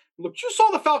did. Look, you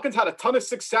saw the Falcons had a ton of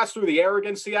success through the air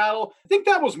against Seattle. I think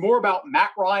that was more about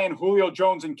Matt Ryan, Julio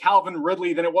Jones, and Calvin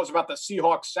Ridley than it was about the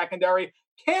Seahawks secondary.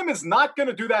 Cam is not going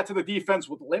to do that to the defense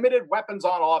with limited weapons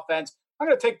on offense. I'm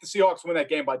going to take the Seahawks to win that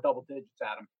game by double digits,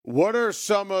 Adam. What are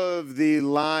some of the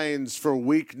lines for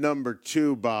week number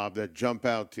 2, Bob, that jump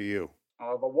out to you?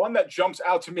 The one that jumps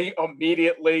out to me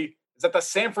immediately is that the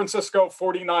San Francisco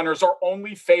 49ers are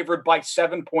only favored by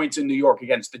 7 points in New York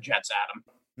against the Jets, Adam.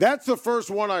 That's the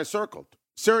first one I circled.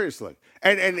 Seriously.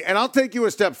 And I'll take you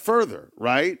a step further,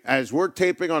 right? As we're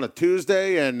taping on a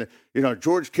Tuesday and,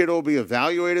 George Kittle will be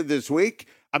evaluated this week.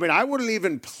 I mean, I wouldn't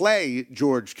even play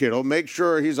George Kittle, make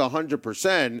sure he's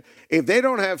 100%. If they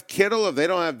don't have Kittle, if they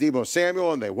don't have Deebo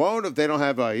Samuel, and they won't, if they don't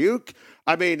have Ayuk,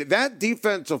 I mean, that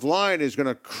defensive line is going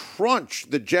to crunch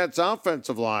the Jets'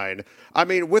 offensive line. I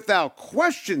mean, without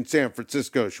question, San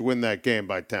Francisco should win that game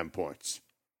by 10 points.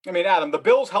 I mean, Adam, the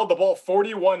Bills held the ball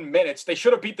 41 minutes. They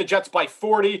should have beat the Jets by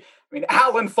 40. I mean,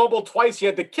 Allen fumbled twice. He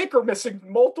had the kicker missing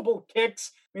multiple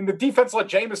kicks. I mean, the defense let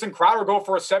Jamison Crowder go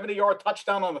for a 70-yard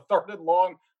touchdown on the 3rd and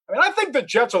long. I mean, I think the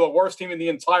Jets are the worst team in the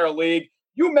entire league.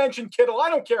 You mentioned Kittle. I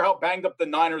don't care how banged up the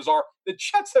Niners are. The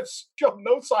Jets have shown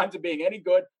no signs of being any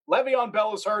good. Le'Veon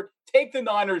Bell is hurt. Take the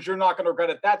Niners. You're not going to regret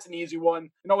it. That's an easy one.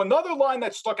 You know, another line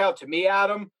that stuck out to me,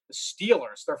 Adam, the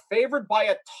Steelers. They're favored by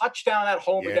a touchdown at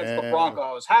home against the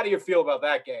Broncos. How do you feel about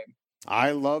that game?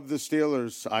 I love the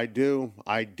Steelers. I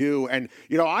do. And,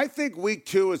 you know, I think week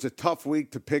 2 is a tough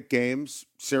week to pick games,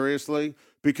 seriously,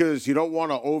 because you don't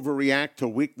want to overreact to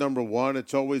week number 1.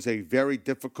 It's always a very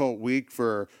difficult week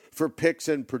for picks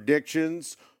and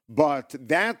predictions. But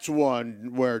that's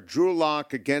one where Drew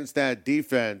Lock against that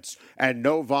defense and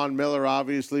no Von Miller,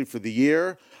 obviously, for the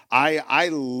year. I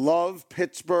love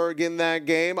Pittsburgh in that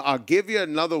game. I'll give you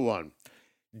another one.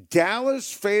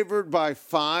 Dallas favored by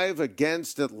 5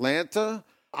 against Atlanta.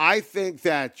 I think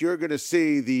that you're going to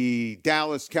see the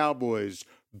Dallas Cowboys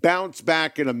bounce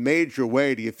back in a major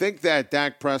way. Do you think that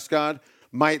Dak Prescott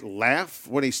might laugh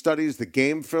when he studies the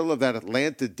game film of that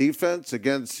Atlanta defense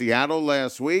against Seattle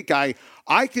last week?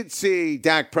 I could see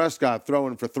Dak Prescott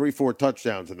throwing for 3-4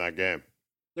 touchdowns in that game.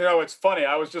 You know, it's funny.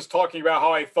 I was just talking about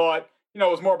how I thought, you know,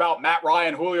 it was more about Matt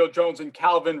Ryan, Julio Jones, and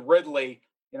Calvin Ridley,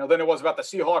 you know, than it was about the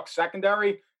Seahawks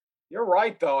secondary. You're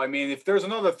right, though. I mean, if there's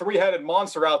another 3-headed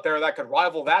monster out there that could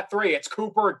rival that 3, it's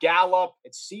Cooper, Gallup,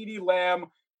 it's CeeDee Lamb.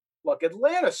 Look,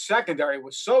 Atlanta's secondary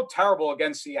was so terrible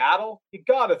against Seattle. You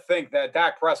got to think that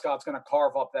Dak Prescott's going to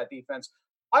carve up that defense.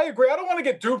 I agree. I don't want to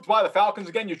get duped by the Falcons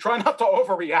again. You try not to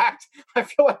overreact. I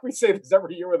feel like we say this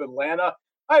every year with Atlanta.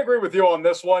 I agree with you on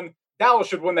this one. Dallas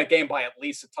should win that game by at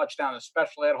least a touchdown,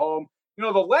 especially at home. You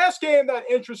know, the last game that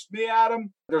interests me,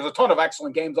 Adam, there's a ton of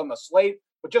excellent games on the slate,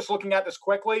 but just looking at this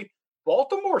quickly,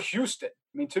 Baltimore-Houston.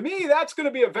 I mean, to me, that's going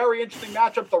to be a very interesting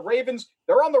matchup. The Ravens,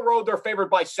 they're on the road. They're favored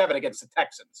by 7 against the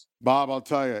Texans. Bob, I'll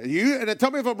tell you. And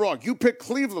tell me if I'm wrong. You picked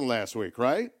Cleveland last week,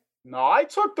 right? No, I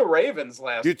took the Ravens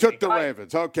last week. You took the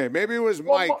Ravens. Okay. Maybe it was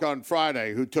Mike on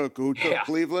Friday who took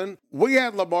Cleveland. We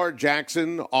had Lamar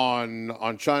Jackson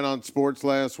on Shine On Sports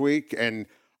last week, and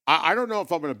I don't know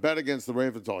if I'm going to bet against the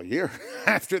Ravens all year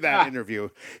after that interview.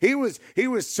 He was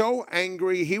so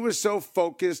angry. He was so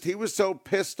focused. He was so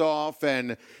pissed off,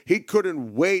 and he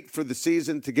couldn't wait for the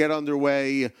season to get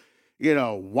underway. You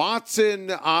know, Watson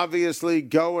obviously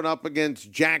going up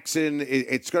against Jackson.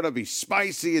 It's going to be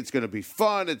spicy. It's going to be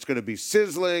fun. It's going to be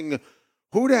sizzling.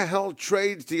 Who the hell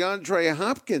trades DeAndre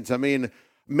Hopkins? I mean,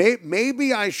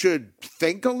 maybe I should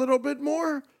think a little bit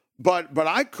more. But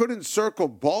I couldn't circle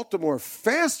Baltimore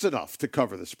fast enough to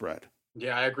cover the spread.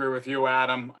 Yeah, I agree with you,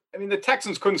 Adam. I mean, the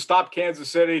Texans couldn't stop Kansas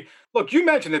City. Look, you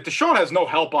mentioned that Deshaun has no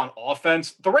help on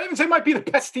offense. The Ravens, they might be the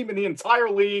best team in the entire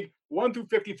league, 1 through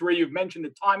 53. You've mentioned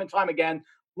it time and time again.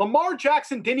 Lamar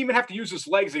Jackson didn't even have to use his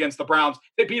legs against the Browns.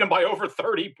 They beat him by over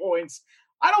 30 points.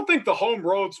 I don't think the home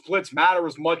road splits matter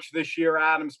as much this year,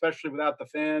 Adam, especially without the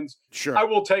fans. Sure. I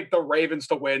will take the Ravens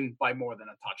to win by more than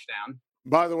a touchdown.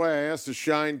 By the way, I asked the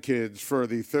Schein kids for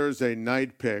the Thursday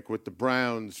night pick with the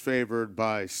Browns favored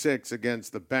by 6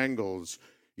 against the Bengals.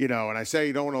 You know, and I say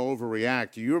you don't want to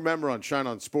overreact. You remember on Shine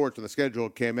On Sports when the schedule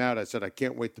came out, I said I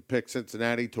can't wait to pick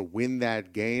Cincinnati to win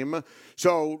that game.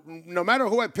 So no matter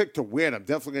who I pick to win, I'm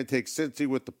definitely going to take Cincy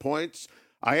with the points.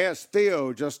 I asked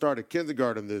Theo, just started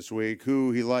kindergarten this week,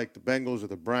 who he liked, the Bengals or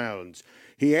the Browns.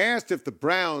 He asked if the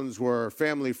Browns were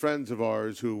family friends of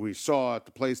ours who we saw at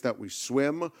the place that we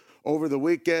swim over the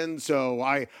weekend. So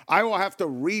I will have to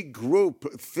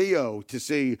regroup Theo to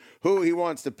see who he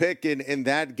wants to pick in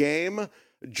that game.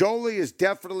 Jolie is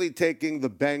definitely taking the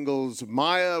Bengals.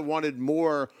 Maya wanted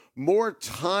more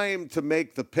time to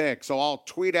make the pick. So I'll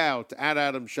tweet out at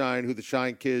Adam Schein who the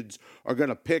Schein kids are going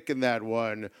to pick in that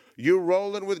one. You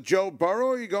rolling with Joe Burrow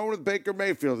or are you going with Baker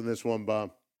Mayfield in this one,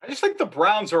 Bob? I just think the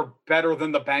Browns are better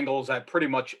than the Bengals at pretty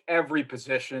much every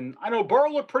position. I know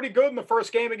Burrow looked pretty good in the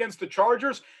first game against the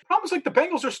Chargers. Problem is, like, the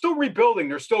Bengals are still rebuilding.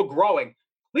 They're still growing.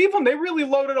 Cleveland, they really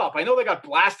loaded up. I know they got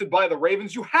blasted by the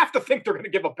Ravens. You have to think they're going to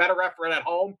give a better effort at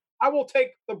home. I will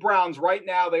take the Browns right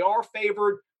now. They are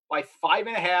favored by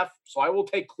 5.5, so I will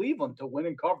take Cleveland to win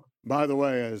and cover. By the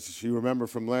way, as you remember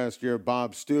from last year,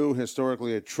 Bob Stew,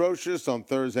 historically atrocious on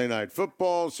Thursday Night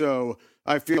Football, so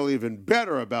I feel even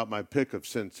better about my pick of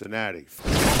Cincinnati.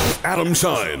 Adam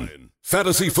Schein,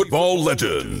 fantasy football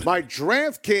legend. My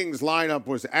DraftKings lineup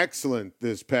was excellent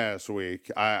this past week.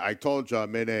 I told you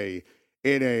I'm in a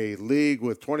in a league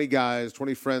with 20 guys,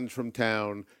 20 friends from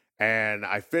town, and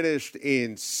I finished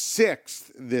in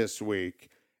 6th this week.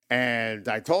 And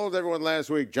I told everyone last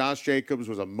week Josh Jacobs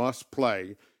was a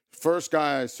must-play. First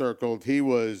guy I circled, he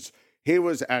was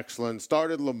excellent.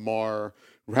 Started Lamar,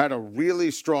 had a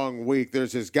really strong week.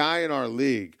 There's this guy in our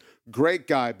league, great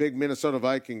guy, big Minnesota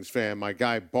Vikings fan, my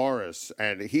guy Boris,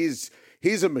 and he's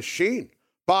a machine.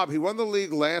 Bob, he won the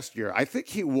league last year. I think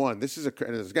he won. This is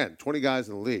again 20 guys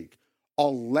in the league.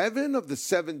 11 of the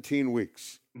 17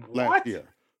 weeks last year.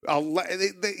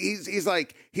 He's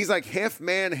like half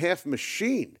man, half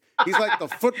machine. He's like the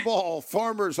football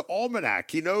farmer's almanac.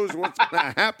 He knows what's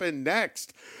going to happen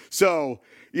next. So,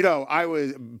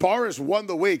 Boris won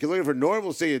the week. You're looking for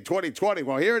normalcy in 2020.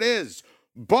 Well, here it is.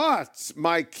 But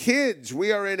my kids,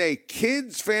 we are in a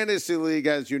kids fantasy league,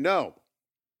 as you know.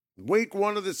 Week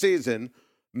 1 of the season,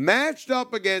 matched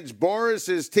up against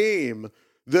Boris's team.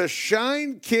 The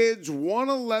Schein kids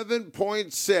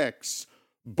 111.6.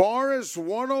 Boris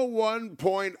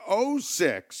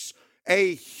 101.06.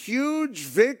 A huge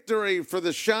victory for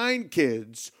the Schein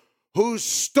kids, who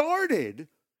started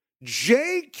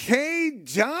J.K.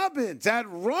 Dobbins at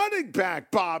running back,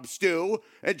 Bob Stew,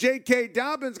 and J.K.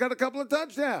 Dobbins got a couple of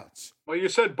touchdowns. Well, you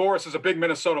said Boris is a big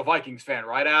Minnesota Vikings fan,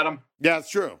 right, Adam? Yeah,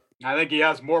 it's true. I think he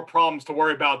has more problems to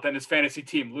worry about than his fantasy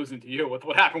team losing to you with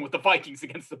what happened with the Vikings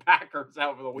against the Packers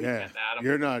over the weekend, Adam.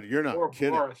 You're not poor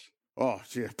kidding. Boris. Oh,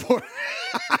 gee,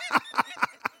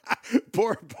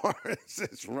 poor Boris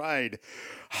is right.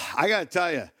 I got to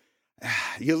tell you,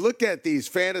 you look at these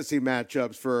fantasy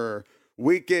matchups for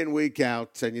week in, week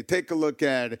out, and you take a look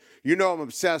at, I'm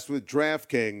obsessed with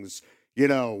DraftKings.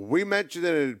 We mentioned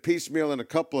it in piecemeal in a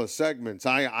couple of segments.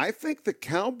 I think the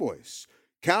Cowboys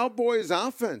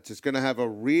offense is going to have a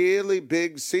really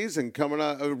big season coming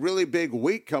up, a really big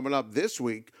week coming up this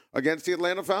week against the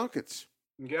Atlanta Falcons.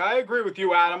 Yeah, I agree with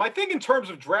you, Adam. I think in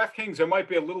terms of DraftKings, it might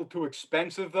be a little too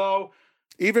expensive, though.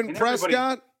 Even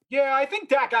Prescott? Yeah, I think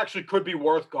Dak actually could be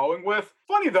worth going with.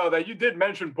 Funny, though, that you did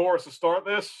mention Boris to start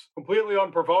this, completely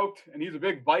unprovoked, and he's a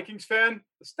big Vikings fan.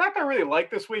 The stack I really like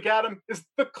this week, Adam, is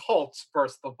the Colts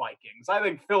versus the Vikings. I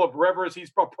think Phillip Rivers,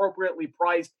 he's appropriately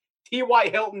priced. T.Y.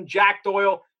 Hilton, Jack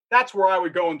Doyle, that's where I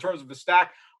would go in terms of the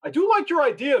stack. I do like your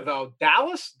idea, though.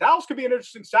 Dallas could be an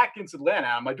interesting stack against Atlanta,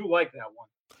 Adam. I do like that one.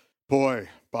 Boy,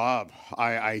 Bob,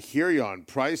 I hear you on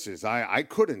prices. I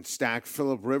couldn't stack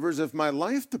Phillip Rivers if my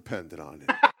life depended on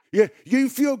it. You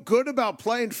feel good about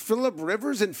playing Phillip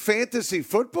Rivers in fantasy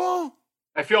football?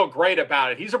 I feel great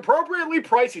about it. He's appropriately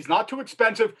priced. He's not too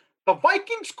expensive. The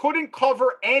Vikings couldn't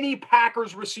cover any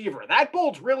Packers receiver. That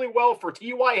bodes really well for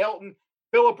T.Y. Hilton,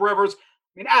 Phillip Rivers.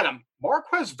 I mean, Adam,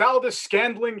 Marquez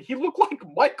Valdez-Scantling, he looked like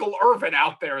Michael Irvin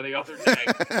out there the other day.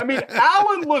 I mean,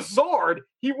 Alan Lazard,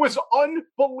 he was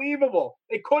unbelievable.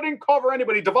 They couldn't cover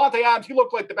anybody. Devontae Adams, he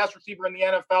looked like the best receiver in the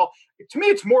NFL. To me,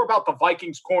 it's more about the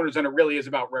Vikings corners than it really is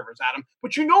about Rivers, Adam.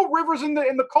 But Rivers in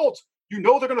the Colts, they're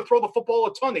going to throw the football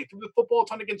a ton. They threw the football a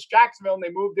ton against Jacksonville, and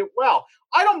they moved it well.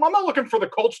 I'm not looking for the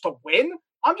Colts to win.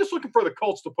 I'm just looking for the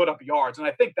Colts to put up yards, and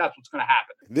I think that's what's going to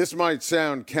happen. This might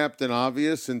sound Captain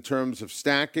Obvious in terms of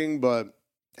stacking, but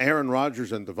Aaron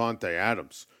Rodgers and Devontae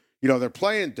Adams, they're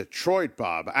playing Detroit,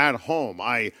 Bob, at home.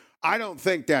 I don't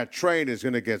think that train is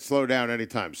going to get slowed down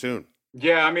anytime soon.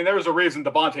 Yeah, I mean, there's a reason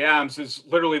Devontae Adams is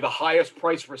literally the highest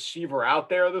priced receiver out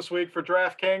there this week for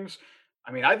DraftKings.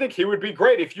 I mean, I think he would be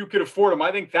great if you could afford him.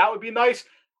 I think that would be nice.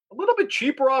 A little bit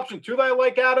cheaper option, too, that I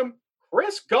like, Adam.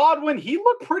 Chris Godwin, he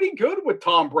looked pretty good with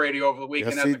Tom Brady over the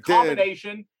weekend. Yes, as a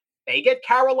combination, they get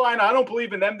Carolina. I don't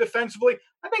believe in them defensively.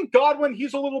 I think Godwin,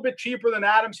 he's a little bit cheaper than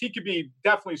Adams. He could be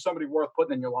definitely somebody worth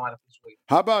putting in your lineup this week.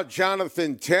 How about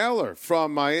Jonathan Taylor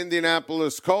from my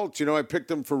Indianapolis Colts? I picked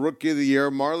him for Rookie of the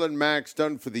Year. Marlon Mack's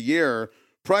done for the year,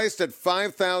 priced at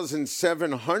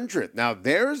 $5,700. Now,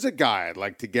 there's a guy I'd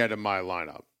like to get in my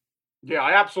lineup. Yeah,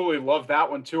 I absolutely love that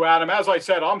one too, Adam. As I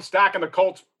said, I'm stacking the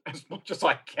Colts as much as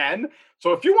I can.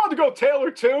 So if you want to go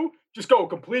Taylor too, just go a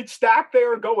complete stack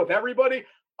there and go with everybody.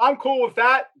 I'm cool with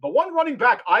that. The one running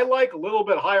back I like, a little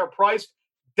bit higher priced,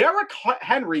 Derrick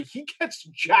Henry, he gets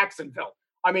Jacksonville.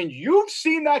 I mean, you've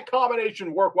seen that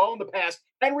combination work well in the past.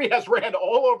 Henry has ran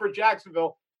all over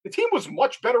Jacksonville. The team was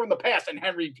much better in the past, and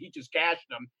Henry, he just gashed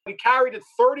them. He carried it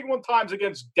 31 times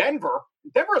against Denver.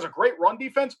 Denver has a great run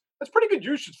defense. That's pretty good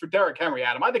usage for Derrick Henry,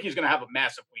 Adam. I think he's going to have a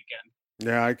massive weekend.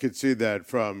 Yeah, I could see that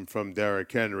from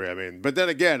Derrick Henry. I mean, but then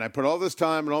again, I put all this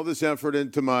time and all this effort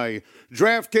into my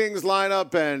DraftKings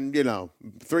lineup and,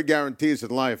 3 guarantees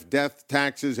in life: death,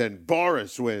 taxes, and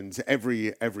Boris wins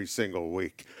every single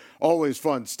week. Always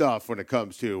fun stuff when it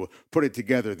comes to putting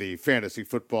together the fantasy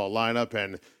football lineup.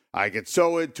 And I get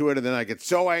so into it, and then I get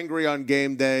so angry on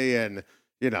game day, and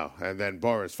then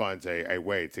Boris finds a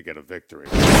way to get a victory.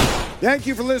 Thank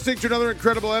you for listening to another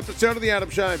incredible episode of the Adam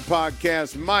Schein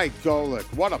Podcast. Mike Golic,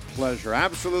 what a pleasure.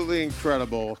 Absolutely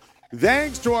incredible.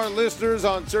 Thanks to our listeners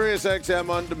on SiriusXM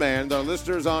On Demand, our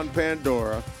listeners on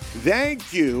Pandora.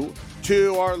 Thank you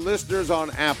to our listeners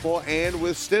on Apple and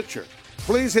with Stitcher.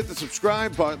 Please hit the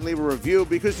subscribe button, leave a review,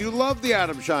 because you love the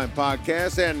Adam Schein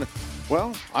Podcast, and,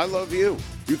 well, I love you.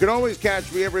 You can always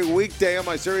catch me every weekday on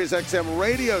my SiriusXM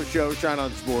radio show, Shine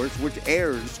On Sports, which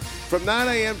airs from 9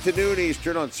 a.m. to noon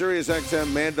Eastern on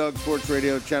SiriusXM Mad Dog Sports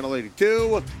Radio, Channel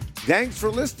 82. Thanks for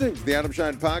listening to the Adam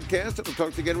Schein Podcast, and we'll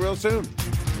talk to you again real soon.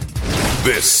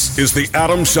 This is the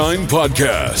Adam Schein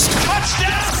Podcast.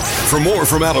 Touchdown! For more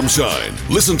from Adam Schein,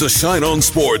 listen to Shine On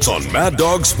Sports on Mad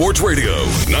Dog Sports Radio,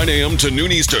 9 a.m. to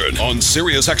noon Eastern on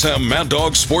SiriusXM Mad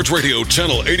Dog Sports Radio,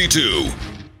 Channel 82.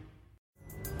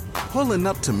 Pulling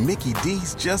up to Mickey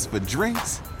D's just for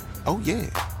drinks? Oh yeah,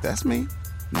 that's me.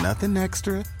 Nothing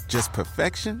extra, just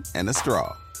perfection and a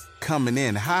straw. Coming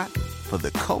in hot for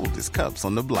the coldest cups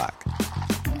on the block.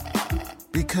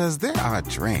 Because there are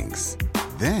drinks.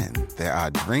 Then there are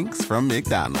drinks from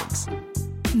McDonald's.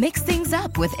 Mix things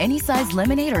up with any size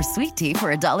lemonade or sweet tea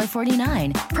for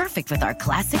 $1.49. Perfect with our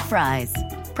classic fries.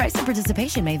 Price and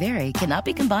participation may vary. Cannot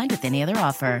be combined with any other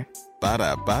offer.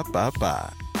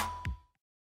 Ba-da-ba-ba-ba.